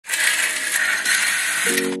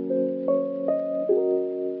Hey,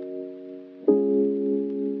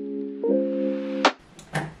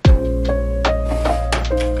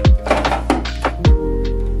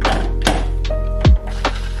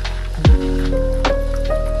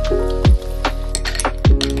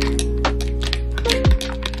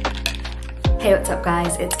 what's up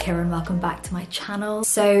guys, it's Kira and welcome back to my channel.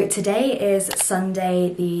 So today is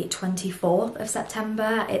Sunday the 24th of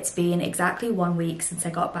September. It's been exactly 1 week since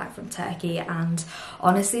I got back from Turkey, and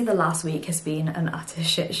honestly the last week has been an utter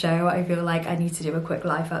shit show. I feel like I need to do a quick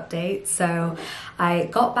life update. So I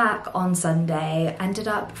got back on Sunday, ended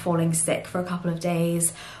up falling sick for a couple of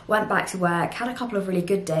days, went back to work, had a couple of really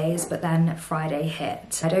good days, but then Friday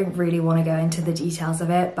hit. I don't really want to go into the details of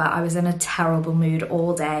it, but I was in a terrible mood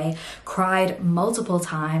all day, cried multiple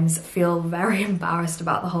times, feel very embarrassed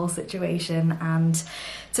about the whole situation, and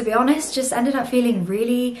to be honest just ended up feeling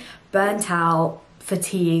really burnt out,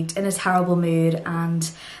 fatigued, in a terrible mood,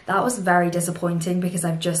 and that was very disappointing because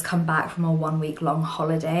I've just come back from a 1 week long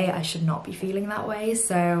holiday. I should not be feeling that way.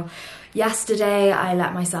 So yesterday I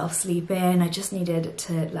let myself sleep in. I just needed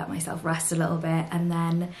to let myself rest a little bit and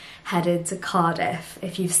then headed to Cardiff.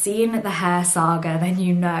 If you've seen the hair saga, then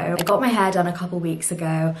you know. I got my hair done a couple weeks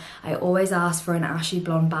ago. I always asked for an ashy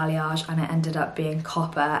blonde balayage and it ended up being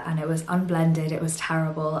copper and it was unblended. It was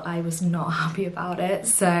terrible. I was not happy about it.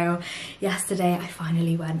 So yesterday I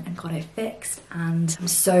finally went and got it fixed and I'm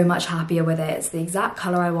so much happier with it. It's the exact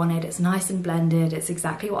color I wanted. It's nice and blended. It's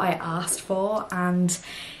exactly what I asked for, and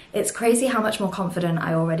it's crazy how much more confident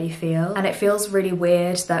I already feel. And it feels really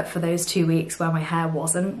weird that for those 2 weeks where my hair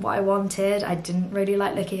wasn't what I wanted, I didn't really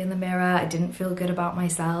like looking in the mirror, I didn't feel good about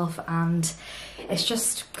myself, and it's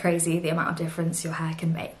just crazy the amount of difference your hair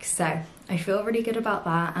can make. So I feel really good about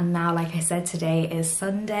that. And now, like I said, today is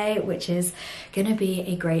Sunday, which is gonna be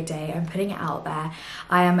a great day. I'm putting it out there.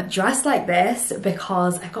 I am dressed like this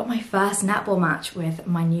because I've got my first netball match with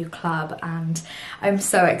my new club and I'm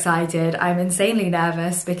so excited. I'm insanely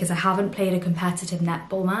nervous because I haven't played a competitive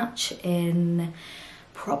netball match in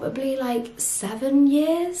probably like 7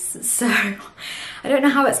 years, so I don't know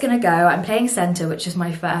how it's gonna go. I'm playing centre, which is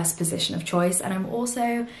my first position of choice, and I'm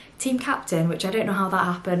also team captain, which I don't know how that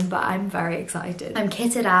happened, but I'm very excited. I'm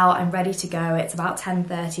kitted out, I'm ready to go. It's about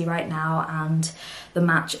 10:30 right now and the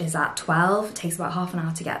match is at 12. It takes about half an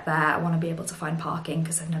hour to get there. I want to be able to find parking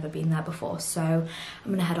because I've never been there before, so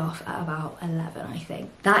I'm gonna head off at about 11, I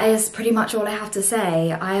think. That is pretty much all I have to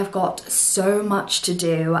say. I have got so much to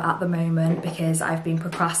do at the moment because I've been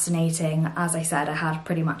procrastinating. As I said, I had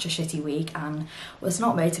pretty much a shitty week and was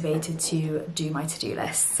not motivated to do my to-do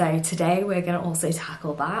list. So today we're gonna also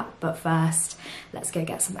tackle that. But first, let's go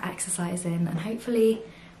get some exercise in and hopefully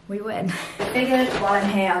we win. I figured while I'm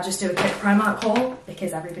here, I'll just do a quick Primark haul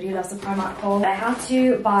because everybody loves a Primark haul. I had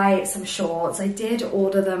to buy some shorts. I did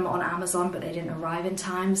order them on Amazon, but they didn't arrive in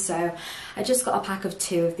time. So I just got a pack of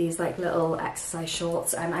 2 of these like little exercise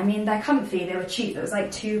shorts. And I mean, they're comfy, they were cheap. It was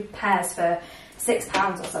like 2 pairs for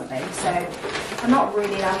 £6 or something, so I'm not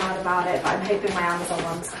really that mad about it, but I'm hoping my Amazon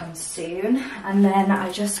ones come soon. And then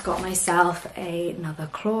I just got myself another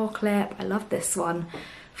claw clip. I love this one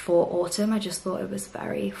for autumn. I just thought it was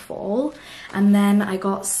very fall. And then I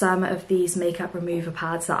got some of these makeup remover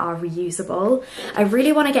pads that are reusable. I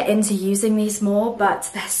really want to get into using these more, but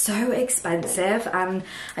they're so expensive, and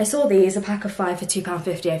I saw these, a pack of 5 for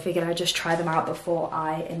 £2.50. I figured I'd just try them out before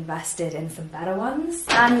I invested in some better ones.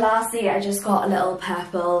 And lastly, I just got a little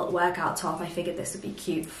purple workout top. I figured this would be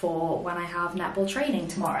cute for when I have netball training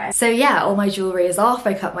tomorrow. So yeah, all my jewellery is off.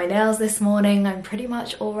 I cut my nails this morning. I'm pretty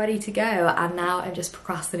much all ready to go, and now I'm just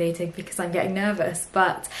procrastinating because I'm getting nervous,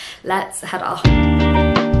 but let's head off.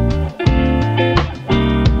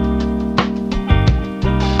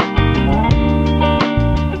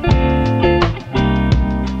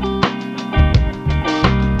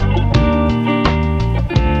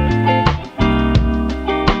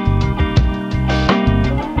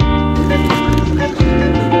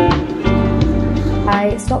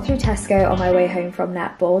 I stopped through Tesco on my way home from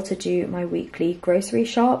netball to do my weekly grocery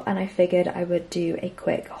shop, and I figured I would do a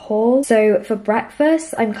quick haul. So for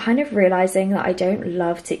breakfast, I'm kind of realizing that I don't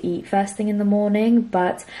love to eat first thing in the morning,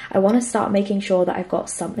 but I want to start making sure that I've got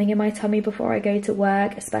something in my tummy before I go to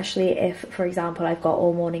work, especially if, for example, I've got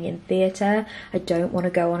all morning in theatre. I don't want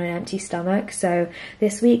to go on an empty stomach. So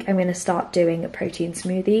this week I'm going to start doing protein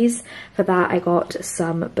smoothies. For that, I got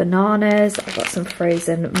some bananas, I got some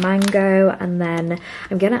frozen mango, and then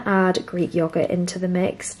I'm gonna add Greek yogurt into the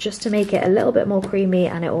mix just to make it a little bit more creamy,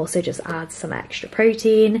 and it also just adds some extra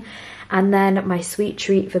protein. And then my sweet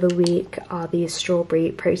treat for the week are these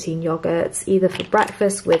strawberry protein yogurts, either for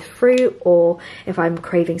breakfast with fruit, or if I'm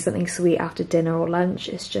craving something sweet after dinner or lunch.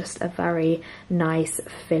 It's just a very nice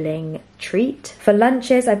filling treat. For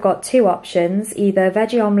lunches, I've got two options, either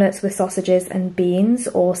veggie omelettes with sausages and beans,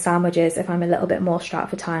 or sandwiches if I'm a little bit more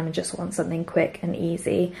strapped for time and just want something quick and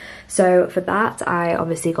easy. So for that, I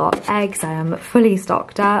obviously got eggs. I am fully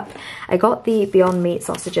stocked up. I got the Beyond Meat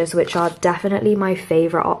sausages, which are definitely my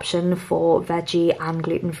favorite option for veggie and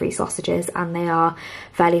gluten-free sausages, and they are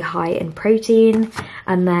fairly high in protein.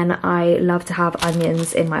 And then I love to have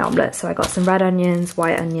onions in my omelette, so I got some red onions,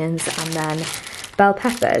 white onions, and then bell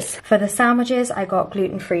peppers. For the sandwiches, I got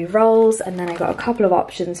gluten-free rolls, and then I got a couple of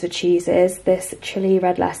options for cheeses. This chili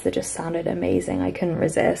red Leicester just sounded amazing. I couldn't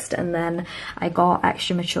resist. And then I got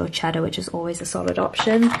extra mature cheddar, which is always a solid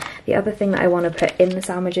option. The other thing that I want to put in the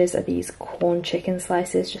sandwiches are these corn chicken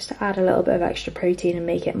slices, just to add a little bit of extra protein and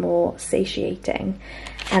make it more satiating.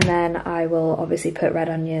 And then I will obviously put red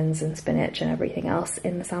onions and spinach and everything else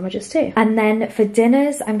in the sandwiches too. And then for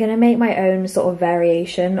dinners, I'm going to make my own sort of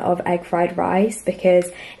variation of egg fried rice,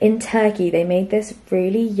 because in Turkey they made this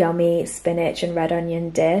really yummy spinach and red onion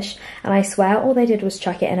dish, and I swear all they did was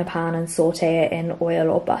chuck it in a pan and saute it in oil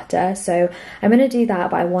or butter. So I'm going to do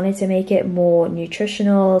that, but I wanted to make it more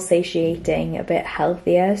nutritional, satiating, a bit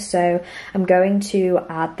healthier, so I'm going to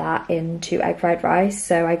add that into egg fried rice.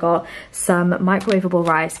 So I got some microwavable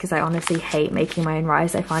rice, because I honestly hate making my own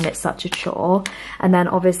rice. I find it such a chore. And then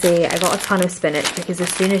obviously I got a ton of spinach, because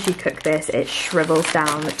as soon as you cook this, it shrivels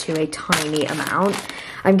down to a tiny amount.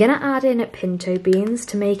 I'm gonna add in pinto beans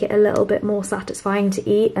to make it a little bit more satisfying to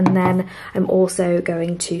eat, and then I'm also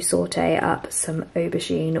going to saute up some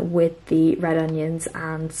aubergine with the red onions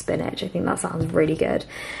and spinach. I think that sounds really good.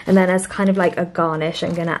 And then as kind of like a garnish,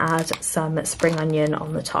 I'm gonna add some spring onion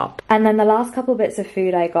on the top. And then the last couple bits of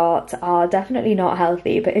food I got are definitely not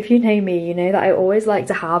healthy, but if you know me, you know that I always like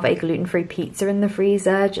to have a gluten-free pizza in the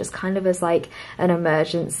freezer, just kind of as like an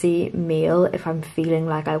emergency meal if I'm feeling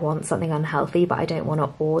like I want something unhealthy but I don't want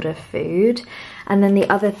to order food. And then the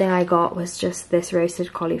other thing I got was just this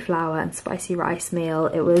roasted cauliflower and spicy rice meal.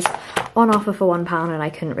 It was on offer for £1 and I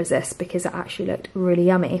couldn't resist because it actually looked really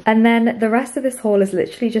yummy. And then the rest of this haul is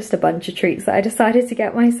literally just a bunch of treats that I decided to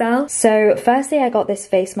get myself. So firstly, I got this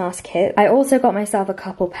face mask kit. I also got myself a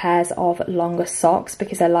couple pairs of longer socks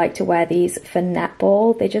because I like to wear these for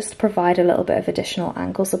netball. They just provide a little bit of additional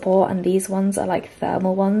ankle support, and these ones are like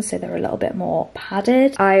thermal ones, so they're a little bit more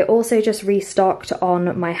padded. I also just restocked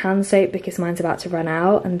on my hand soap because mine's about to run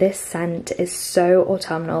out, and this scent is so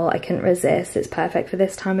autumnal. I couldn't resist. It's perfect for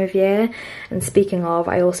this time of year. And speaking of,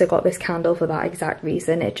 I also got this candle for that exact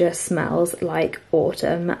reason. It just smells like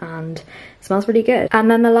autumn and smells really good. And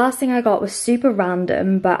then the last thing I got was super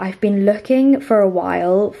random, but I've been looking for a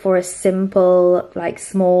while for a simple, like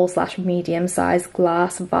small / medium sized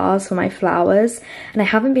glass vase for my flowers, and I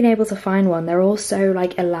haven't been able to find one. They're all so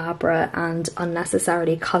like elaborate and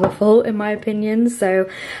unnecessarily colourful in my opinion, so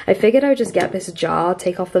I figured I would just get this jar,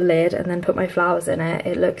 take off the lid, and then put my flowers in it.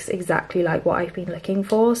 It looks exactly like what I've been looking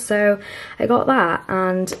for, so I got that.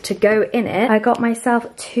 And to go in it, I got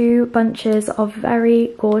myself 2 bunches of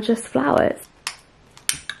very gorgeous flowers.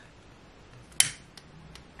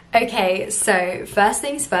 Okay, so first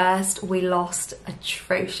things first, we lost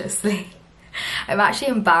atrociously. I'm actually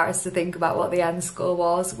embarrassed to think about what the end score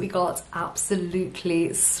was. We got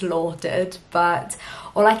absolutely slaughtered, but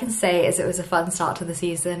all I can say is it was a fun start to the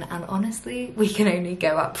season, and honestly, we can only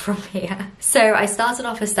go up from here. So I started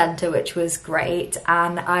off as centre, which was great,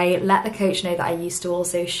 and I let the coach know that I used to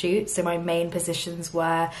also shoot, so my main positions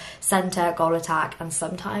were centre, goal attack, and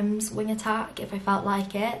sometimes wing attack if I felt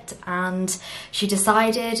like it. And she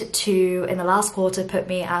decided to, in the last quarter, put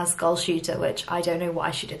me as goal shooter, which I don't know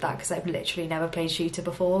why she did that because I've literally never played shooter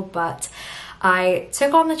before, but I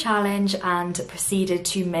took on the challenge and proceeded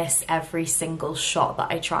to miss every single shot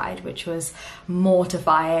that I tried, which was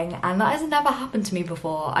mortifying, and that has never happened to me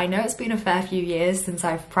before. I know it's been a fair few years since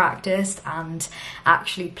I've practiced and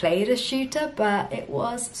actually played a shooter, but it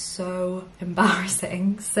was so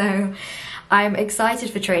embarrassing. So I'm excited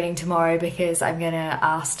for training tomorrow because I'm gonna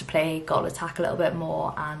ask to play goal attack a little bit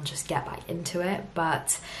more and just get back into it.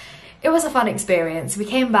 But it was a fun experience. We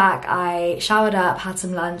came back, I showered up, had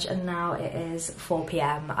some lunch, and now it is 4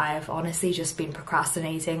 PM. I've honestly just been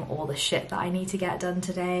procrastinating all the shit that I need to get done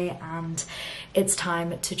today, and it's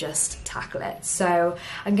time to just tackle it. So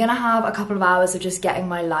I'm gonna have a couple of hours of just getting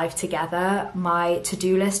my life together. My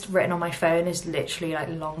to-do list written on my phone is literally like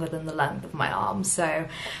longer than the length of my arm. So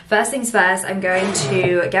first things first, I'm going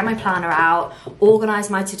to get my planner out, organize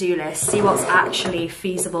my to-do list, see what's actually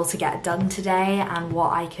feasible to get done today and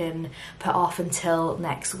what I can put off until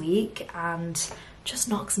next week and just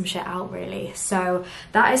knock some shit out really. So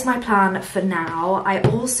that is my plan for now. I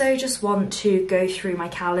also just want to go through my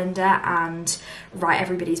calendar and write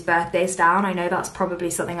everybody's birthdays down. I know that's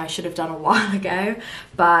probably something I should have done a while ago,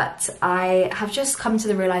 but I have just come to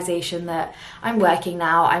the realization that I'm working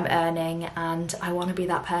now, I'm earning, and I want to be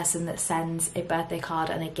that person that sends a birthday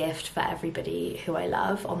card and a gift for everybody who I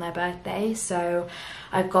love on their birthday. So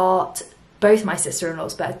I've got both my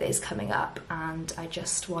sister-in-law's birthdays coming up, and I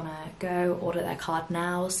just want to go order their card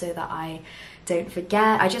now so that I don't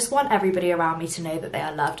forget. I just want everybody around me to know that they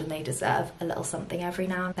are loved and they deserve a little something every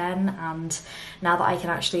now and then, and now that I can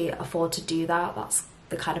actually afford to do that, that's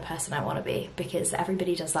the kind of person I want to be, because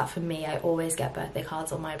everybody does that for me. I always get birthday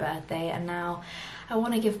cards on my birthday, and now I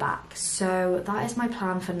want to give back. So that is my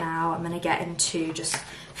plan for now. I'm going to get into just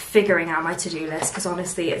figuring out my to-do list, because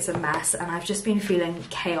honestly it's a mess and I've just been feeling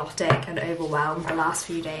chaotic and overwhelmed the last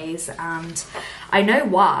few days, and I know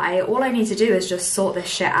why. All I need to do is just sort this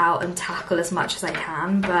shit out and tackle as much as I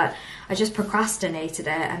can, but I just procrastinated it,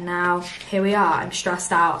 and now here we are. I'm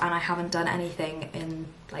stressed out and I haven't done anything in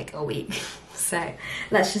like a week. So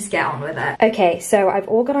let's just get on with it. Okay, so I've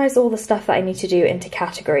organised all the stuff that I need to do into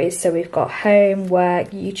categories. So we've got home,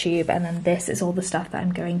 work, YouTube, and then this is all the stuff that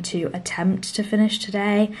I'm going to attempt to finish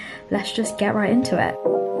today. Let's just get right into it.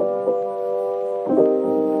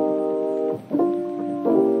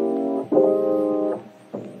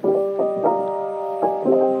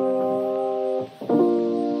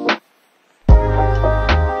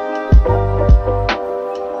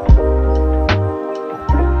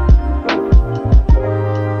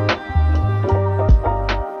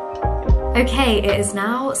 Okay, it is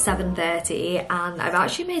now 7:30 and I've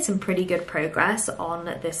actually made some pretty good progress on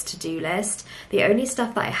this to-do list. The only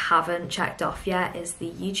stuff that I haven't checked off yet is the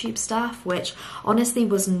YouTube stuff, which honestly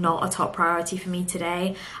was not a top priority for me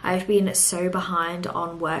today. I've been so behind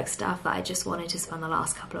on work stuff that I just wanted to spend the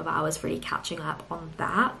last couple of hours really catching up on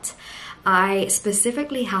that. I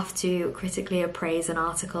specifically have to critically appraise an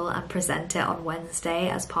article and present it on Wednesday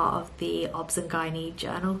as part of the Obs and Gynae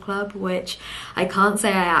Journal Club, which I can't say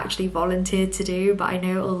I actually volunteered to do, but I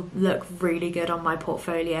know it'll look really good on my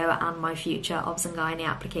portfolio and my future Obs and Gynae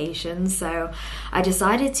applications. So I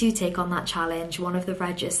decided to take on that challenge. One of the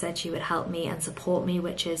Regis said she would help me and support me,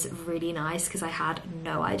 which is really nice because I had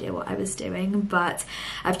no idea what I was doing. But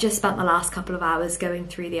I've just spent the last couple of hours going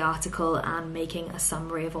through the article and making a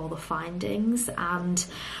summary of all the findings, and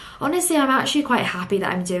honestly I'm actually quite happy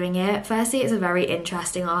that I'm doing it. Firstly, it's a very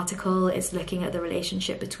interesting article. It's looking at the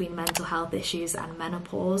relationship between mental health issues and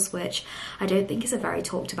menopause, which I don't think is a very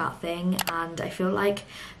talked about thing, and I feel like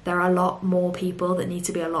there are a lot more people that need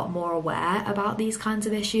to be a lot more aware about these kinds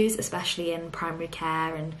of issues, especially in primary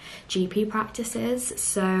care and GP practices.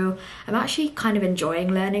 So I'm actually kind of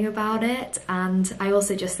enjoying learning about it, and I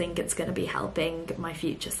also just think it's going to be helping my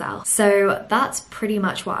future self. So that's pretty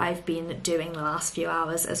much what I've been doing the last few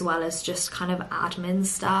hours, as well as just kind of admin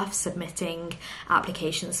stuff, submitting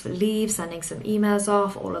applications for leave, sending some emails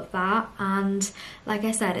off, all of that. And like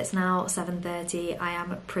I said, it's now 7:30. I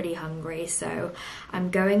am pretty hungry, so I'm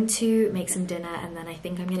going to make some dinner, and then I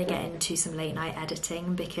think I'm going to get into some late night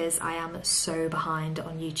editing because I am so behind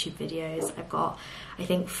on YouTube videos. I've got, I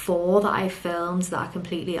think, 4 that I filmed that are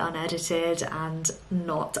completely unedited and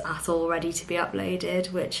not at all ready to be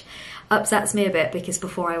uploaded, which upsets me a bit because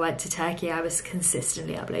before I went to Turkey I was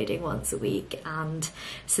consistently uploading once a week, and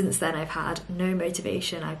since then I've had no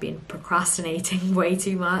motivation. I've been procrastinating way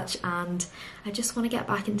too much, and I just want to get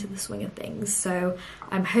back into the swing of things. So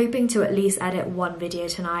I'm hoping to at least edit 1 video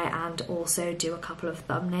tonight and also do a couple of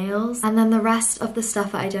thumbnails, and then the rest of the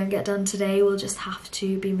stuff that I don't get done today will just have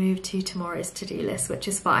to be moved to tomorrow's to-do list, which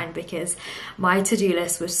is fine because my to-do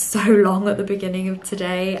list was so long at the beginning of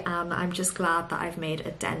today, and I'm just glad that I've made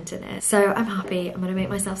a dent in it. So I'm happy. I'm gonna make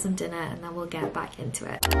myself some dinner and then we'll get back into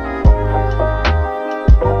it.